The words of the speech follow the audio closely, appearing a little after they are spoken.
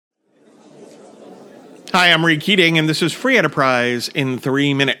Hi, I'm Ray Keating, and this is Free Enterprise in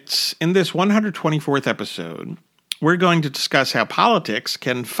 3 minutes. In this 124th episode, we're going to discuss how politics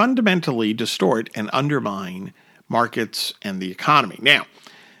can fundamentally distort and undermine markets and the economy. Now,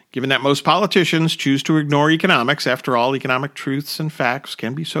 given that most politicians choose to ignore economics, after all, economic truths and facts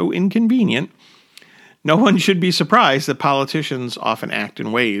can be so inconvenient, no one should be surprised that politicians often act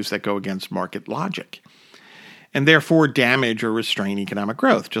in ways that go against market logic and therefore damage or restrain economic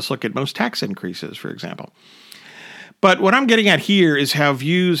growth. Just look at most tax increases, for example. But what I'm getting at here is how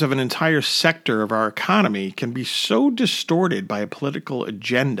views of an entire sector of our economy can be so distorted by a political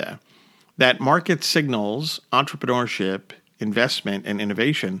agenda that market signals, entrepreneurship, investment, and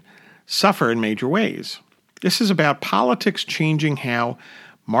innovation suffer in major ways. This is about politics changing how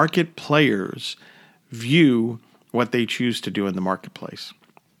market players view what they choose to do in the marketplace.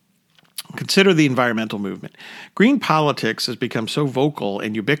 Consider the environmental movement. Green politics has become so vocal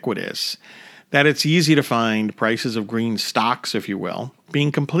and ubiquitous that it's easy to find prices of green stocks, if you will,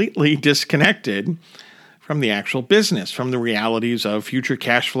 being completely disconnected from the actual business, from the realities of future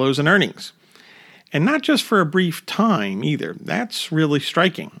cash flows and earnings. And not just for a brief time either. That's really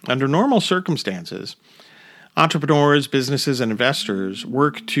striking. Under normal circumstances, entrepreneurs, businesses, and investors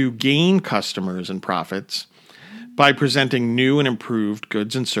work to gain customers and profits by presenting new and improved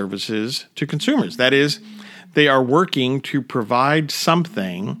goods and services to consumers. That is, they are working to provide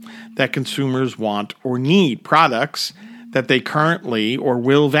something that consumers want or need, products that they currently or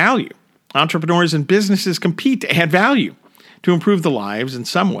will value. Entrepreneurs and businesses compete to add value, to improve the lives in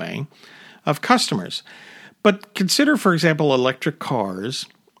some way of customers. But consider, for example, electric cars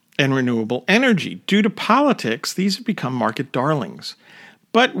and renewable energy. Due to politics, these have become market darlings.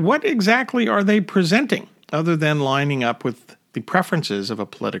 But what exactly are they presenting, other than lining up with the preferences of a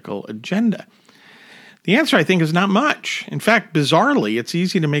political agenda? The answer, I think, is not much. In fact, bizarrely, it's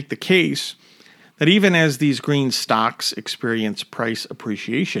easy to make the case that even as these green stocks experience price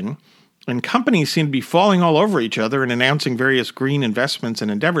appreciation, and companies seem to be falling all over each other and announcing various green investments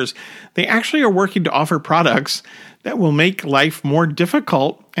and endeavors, they actually are working to offer products that will make life more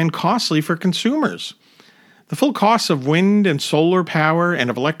difficult and costly for consumers. The full costs of wind and solar power and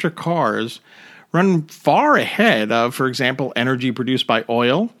of electric cars run far ahead of, for example, energy produced by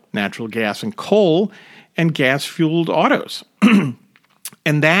oil, natural gas, and coal, and gas-fueled autos. And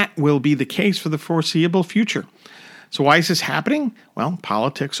that will be the case for the foreseeable future. So why is this happening? Well,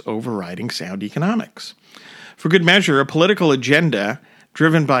 politics overriding sound economics. For good measure, a political agenda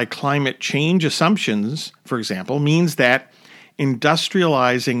driven by climate change assumptions, for example, means that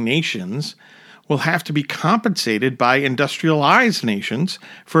industrializing nations will have to be compensated by industrialized nations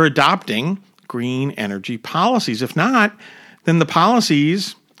for adopting green energy policies. If not, then the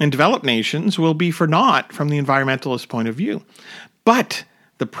policies in developed nations will be for naught from the environmentalist point of view. But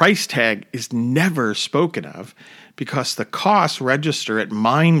the price tag is never spoken of because the costs register at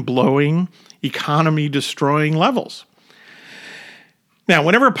mind-blowing, economy-destroying levels. Now,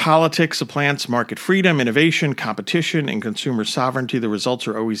 whenever politics supplants market freedom, innovation, competition, and consumer sovereignty, the results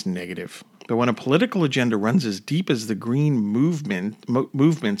are always negative. But when a political agenda runs as deep as the green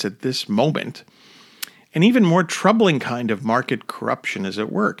movements at this moment, an even more troubling kind of market corruption is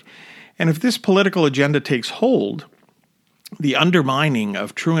at work. And if this political agenda takes hold, the undermining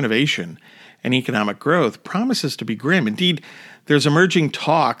of true innovation and economic growth promises to be grim. Indeed, there's emerging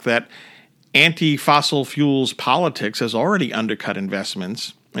talk that anti-fossil fuels politics has already undercut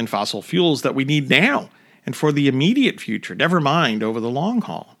investments in fossil fuels that we need now and for the immediate future, never mind over the long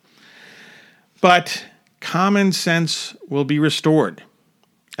haul. But common sense will be restored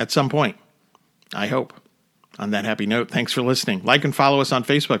at some point, I hope. On that happy note, thanks for listening. Like and follow us on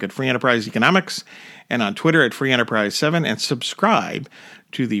Facebook at Free Enterprise Economics and on Twitter at Free Enterprise 7, and subscribe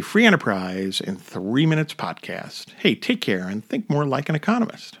to the Free Enterprise in 3 Minutes podcast. Hey, take care and think more like an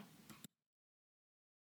economist.